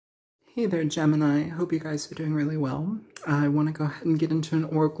Hey there, Gemini. Hope you guys are doing really well. I want to go ahead and get into an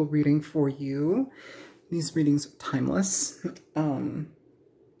oracle reading for you. These readings are timeless.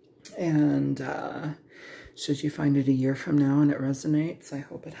 Should you find it a year from now and it resonates, I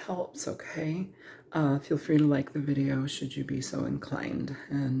hope it helps, okay? Feel free to like the video should you be so inclined.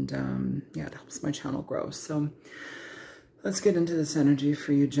 And yeah, it helps my channel grow. So let's get into this energy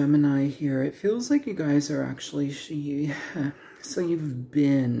for you, Gemini, here. It feels like you guys are actually...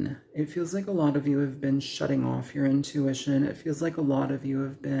 it feels like a lot of you have been shutting off your intuition. It feels like a lot of you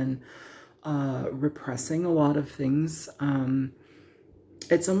have been repressing a lot of things.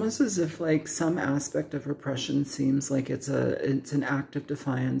 It's almost as if like some aspect of repression seems like it's an act of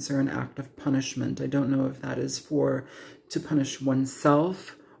defiance or an act of punishment. I don't know if that is to punish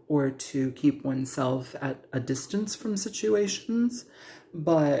oneself or to keep oneself at a distance from situations.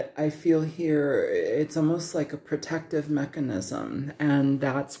 But I feel here it's almost like a protective mechanism, and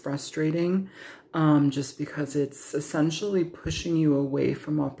that's frustrating just because it's essentially pushing you away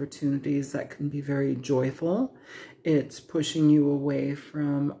from opportunities that can be very joyful. It's pushing you away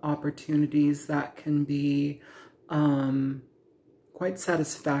from opportunities that can be quite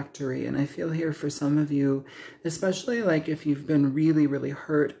satisfactory. And I feel here for some of you, especially like if you've been really, really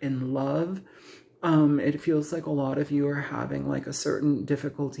hurt in love, it feels like a lot of you are having like a certain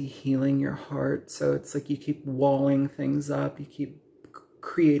difficulty healing your heart. So it's like you keep walling things up, you keep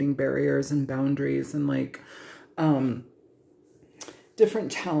creating barriers and boundaries and like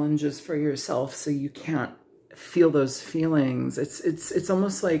different challenges for yourself so you can't feel those feelings. It's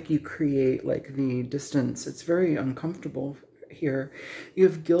almost like you create like the distance. It's very uncomfortable here. You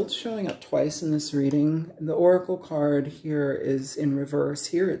have guilt showing up twice in this reading. The oracle card here is in reverse.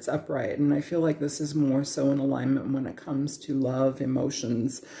 Here it's upright, and I feel like this is more so in alignment when it comes to love,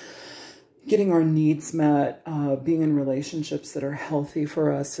 emotions, getting our needs met, being in relationships that are healthy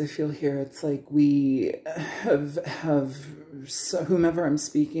for us. I feel here it's like we so whomever I'm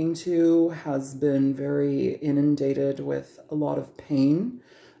speaking to has been very inundated with a lot of pain,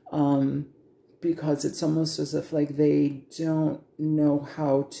 because it's almost as if like they don't know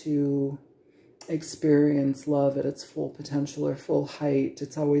how to experience love at its full potential or full height.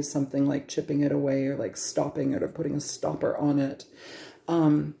 It's always something like chipping it away or like stopping it or putting a stopper on it.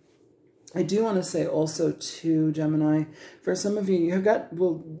 I do want to say also to Gemini, for some of you, you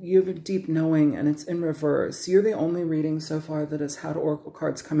have a deep knowing and it's in reverse. You're the only reading so far that has had oracle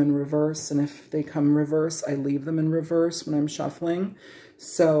cards come in reverse. And if they come reverse, I leave them in reverse when I'm shuffling.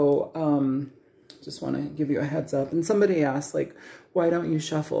 So, just want to give you a heads up. And somebody asked, like, why don't you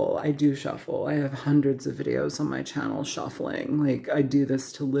shuffle? I do shuffle. I have hundreds of videos on my channel shuffling. Like, I do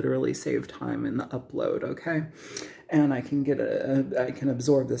this to literally save time in the upload, okay? And I can I can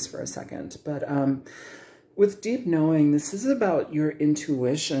absorb this for a second. But with deep knowing, this is about your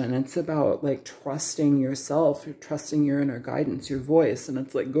intuition. It's about like trusting yourself, trusting your inner guidance, your voice, and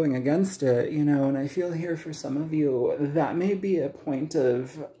it's like going against it, you know. And I feel here for some of you, that may be a point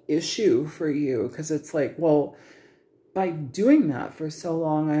of issue for you, because it's like, well, by doing that for so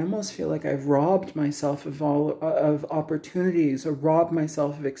long, I almost feel like I've robbed myself of opportunities, or robbed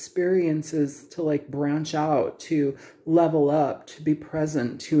myself of experiences to like branch out, to level up, to be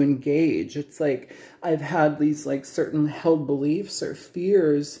present, to engage. It's like I've had these like certain held beliefs or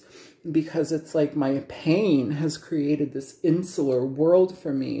fears, because it's like my pain has created this insular world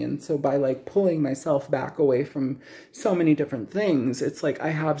for me. And so by like pulling myself back away from so many different things, it's like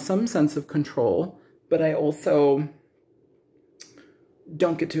I have some sense of control, but I also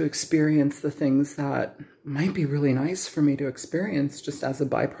don't get to experience the things that might be really nice for me to experience just as a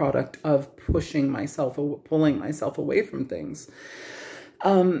byproduct of pulling myself away from things.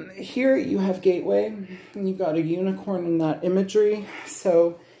 Here you have gateway, and you've got a unicorn in that imagery.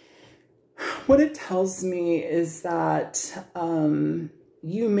 So what it tells me is that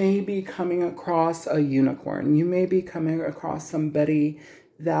you may be coming across a unicorn. You may be coming across somebody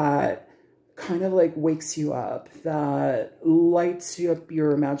that kind of like wakes you up, that lights you up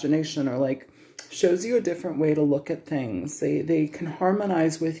your imagination, or like shows you a different way to look at things. They can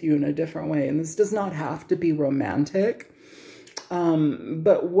harmonize with you in a different way. And this does not have to be romantic.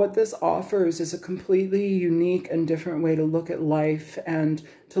 But what this offers is a completely unique and different way to look at life, and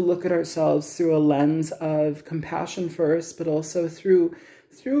to look at ourselves through a lens of compassion first, but also through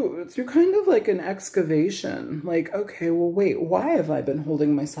kind of like an excavation. Like, okay, well, wait, why have I been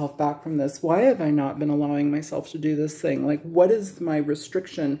holding myself back from this? Why have I not been allowing myself to do this thing? Like, what is my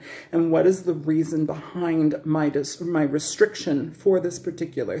restriction, and what is the reason behind my restriction for this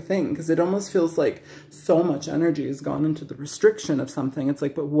particular thing? Because it almost feels like so much energy has gone into the restriction of something. It's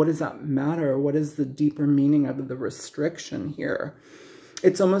like, but what does that matter? What is the deeper meaning of the restriction here?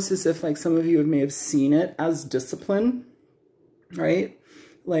 it's almost as if like some of you may have seen it as discipline, right?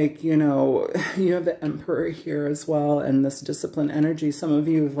 Like, you know, you have the Emperor here as well, and this discipline energy. Some of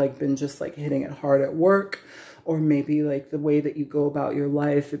you have like been just like hitting it hard at work, or maybe like the way that you go about your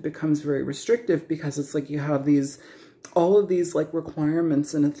life, it becomes very restrictive because it's like you have these, all of these like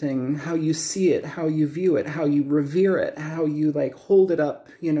requirements in a thing, how you see it, how you view it, how you revere it, how you like hold it up,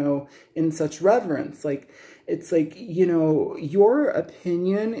 you know, in such reverence. Like, it's like, you know, your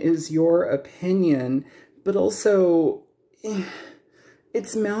opinion is your opinion, but also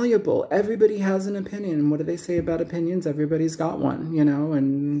it's malleable. Everybody has an opinion. What do they say about opinions? Everybody's got one, you know,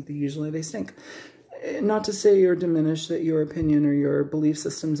 and usually they stink. Not to say or diminish that your opinion or your belief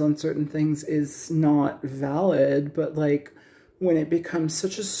systems on certain things is not valid, but like when it becomes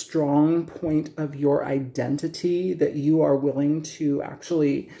such a strong point of your identity that you are willing to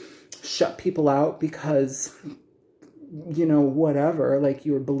actually shut people out because, you know, whatever, like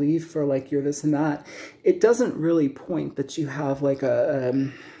your belief or like you're this and that, it doesn't really point that you have like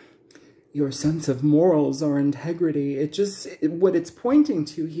your sense of morals or integrity. It just, what it's pointing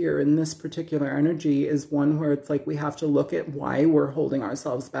to here in this particular energy is one where it's like we have to look at why we're holding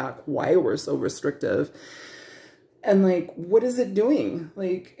ourselves back, why we're so restrictive. And like, what is it doing?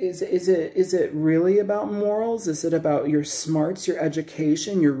 Like, is it really about morals? Is it about your smarts, your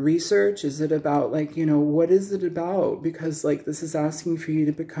education, your research? Is it about like, you know, what is it about? Because like, this is asking for you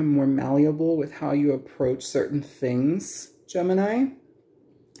to become more malleable with how you approach certain things, Gemini.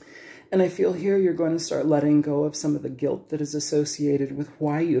 And I feel here you're going to start letting go of some of the guilt that is associated with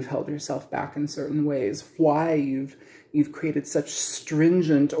why you've held yourself back in certain ways, why you've created such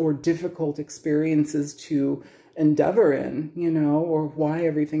stringent or difficult experiences to endeavor in, you know, or why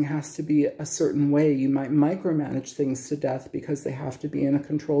everything has to be a certain way. You might micromanage things to death because they have to be in a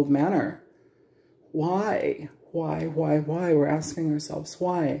controlled manner. Why? Why? We're asking ourselves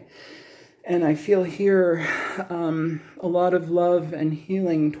why. And I feel here a lot of love and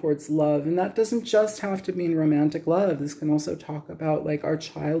healing towards love. And that doesn't just have to mean romantic love. This can also talk about like our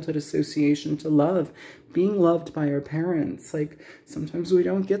childhood association to love, being loved by our parents. Like sometimes we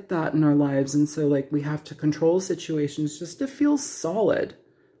don't get that in our lives. And so like we have to control situations just to feel solid.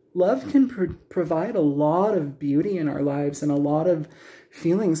 Love can provide a lot of beauty in our lives and a lot of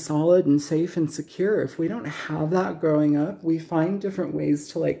feeling solid and safe and secure. If we don't have that growing up, we find different ways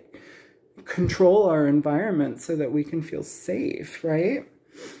to like control our environment so that we can feel safe, right?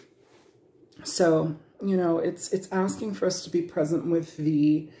 So, you know, it's asking for us to be present with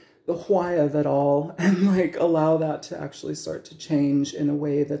the why of it all and like allow that to actually start to change in a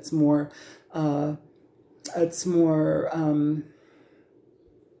way that's more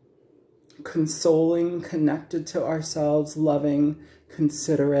consoling, connected to ourselves, loving,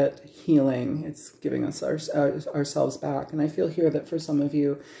 considerate, healing. It's giving us ourselves back. And I feel here that for some of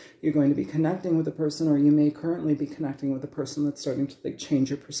you, you're going to be connecting with a person, or you may currently be connecting with a person that's starting to like change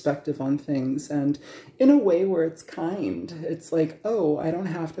your perspective on things, and in a way where it's kind. It's like, oh, I don't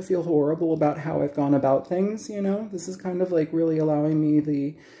have to feel horrible about how I've gone about things, you know? This is kind of like really allowing me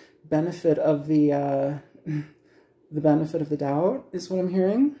the benefit of the benefit of the doubt is what I'm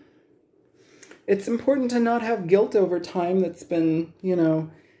hearing. It's important to not have guilt over time that's been, you know,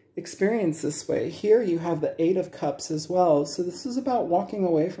 experienced this way. Here you have the Eight of Cups as well. So this is about walking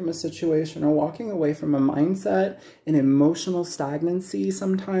away from a situation or walking away from a mindset, an emotional stagnancy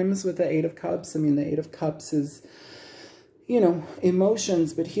sometimes with the Eight of Cups. I mean, the Eight of Cups is, you know,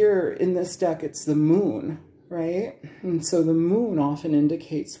 emotions, but here in this deck, it's the moon, right? And so the moon often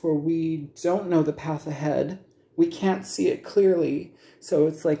indicates where we don't know the path ahead. We can't see it clearly. So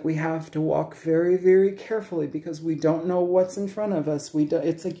it's like we have to walk very, very carefully because we don't know what's in front of us.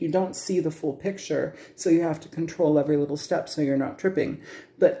 It's like you don't see the full picture. So you have to control every little step so you're not tripping.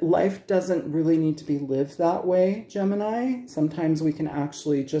 But life doesn't really need to be lived that way, Gemini. Sometimes we can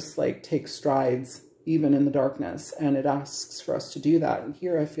actually just like take strides even in the darkness. And it asks for us to do that. And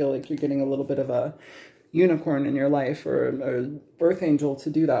here I feel like you're getting a little bit of a unicorn in your life or a birth angel to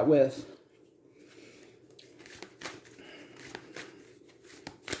do that with.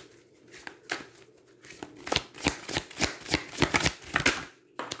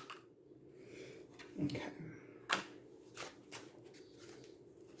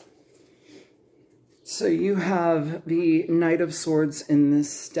 So you have the Knight of Swords in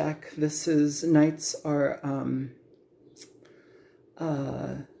this deck. This is, knights are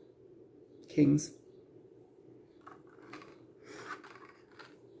kings.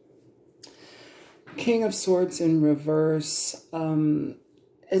 King of Swords in reverse.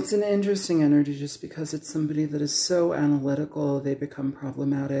 It's an interesting energy just because it's somebody that is so analytical, they become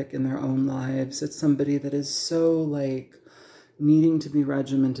problematic in their own lives. It's somebody that is so like needing to be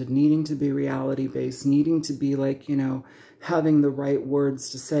regimented, needing to be reality-based, needing to be like, you know, having the right words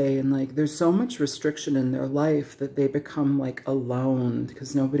to say. And like, there's so much restriction in their life that they become like alone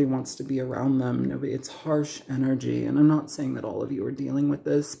because nobody wants to be around them. Nobody, it's harsh energy. And I'm not saying that all of you are dealing with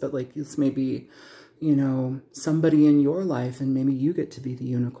this, but like, this may be, you know, somebody in your life, and maybe you get to be the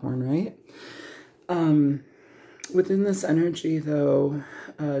unicorn, right? Within this energy, though,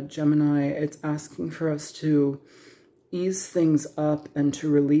 Gemini, it's asking for us to ease things up and to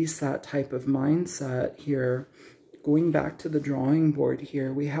release that type of mindset here. Going back to the drawing board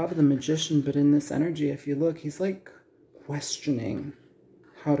here, we have the Magician, but in this energy, if you look, he's like questioning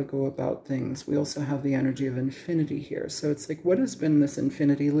how to go about things. We also have the energy of infinity here. So it's like, what has been this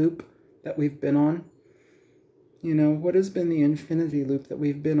infinity loop that we've been on? You know, what has been the infinity loop that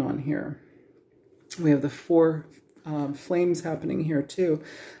we've been on here? We have the 4 flames happening here too,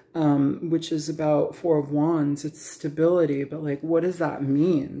 which is about 4 of Wands. It's stability, but like, what does that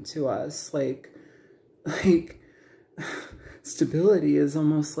mean to us? Like stability is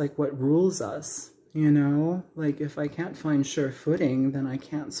almost like what rules us, you know? Like, if I can't find sure footing, then I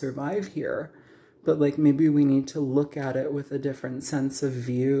can't survive here. But like, maybe we need to look at it with a different sense of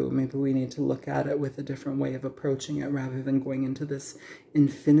view. Maybe we need to look at it with a different way of approaching it rather than going into this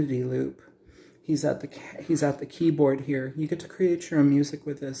infinity loop. He's at the keyboard here. You get to create your own music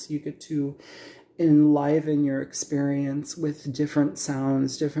with this. You get to enliven your experience with different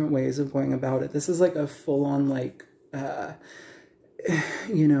sounds, different ways of going about it. This is like a full-on, like,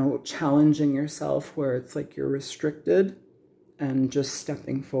 you know, challenging yourself, where it's like you're restricted and just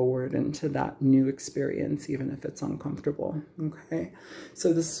stepping forward into that new experience, even if it's uncomfortable. Okay,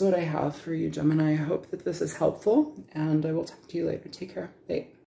 so this is what I have for you, Gemini. I hope that this is helpful, and I will talk to you later. Take care. Bye.